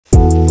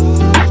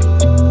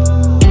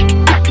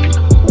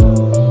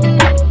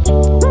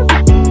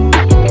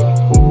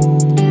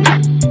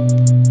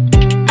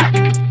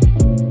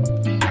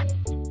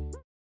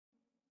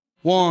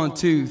1,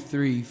 2,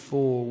 3,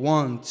 4,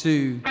 1,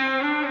 2.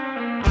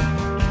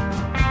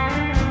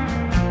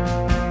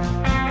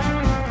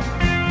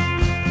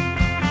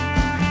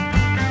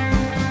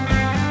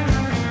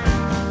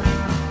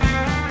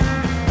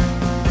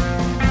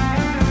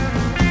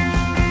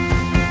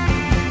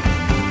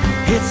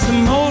 It's a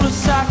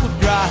motorcycle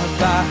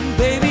drive-by,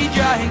 baby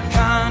drying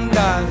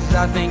condoms.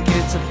 I think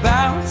it's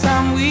about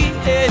time we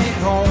headed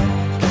home.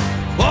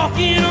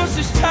 Walking on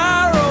this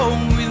tire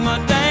road with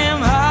my damn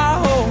high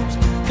hopes.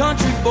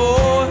 Country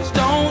boys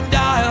don't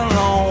die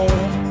alone.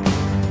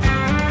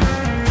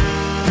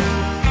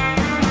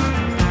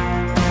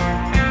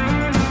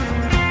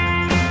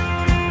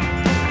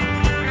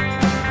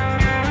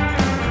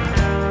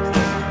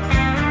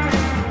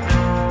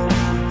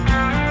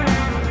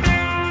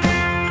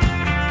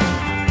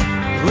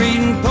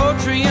 Reading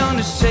poetry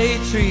under shade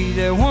tree.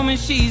 That woman,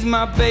 she's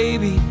my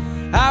baby.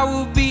 I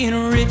will be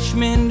in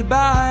Richmond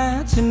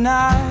by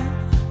tonight.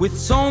 With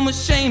so much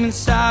shame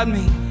inside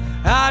me,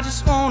 I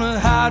just wanna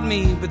hide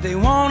me, but they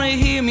wanna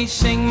hear me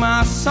sing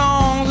my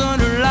songs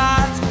under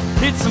lights.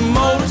 It's a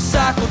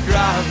motorcycle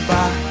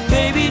drive-by,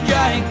 baby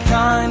drying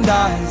kind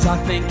eyes. I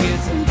think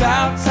it's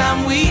about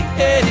time we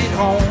headed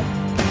home.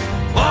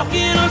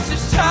 Walking on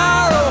this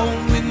tire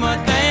road with my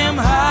damn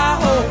high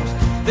hopes.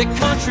 The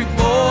country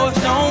boys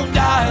don't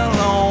die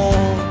alone.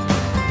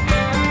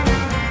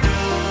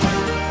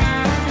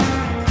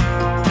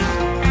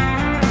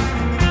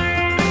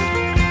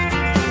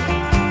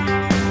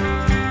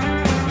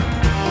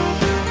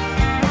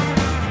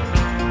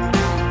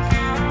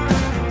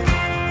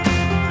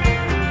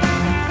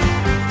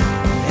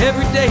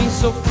 Every day's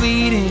so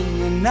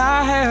fleeting, and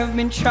I have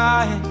been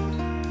trying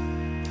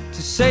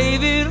to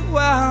save it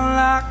while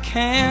I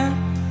can.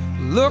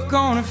 Look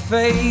on her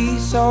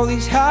face, all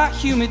these hot,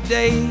 humid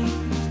days,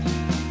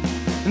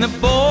 and the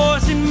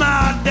boys in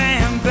my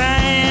damn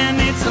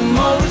band. It's a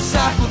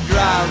motorcycle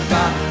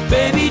drive-by,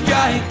 baby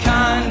dry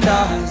kind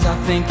eyes. I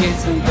think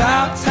it's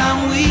about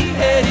time we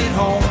headed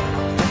home.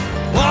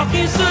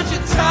 Walking such a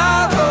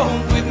tight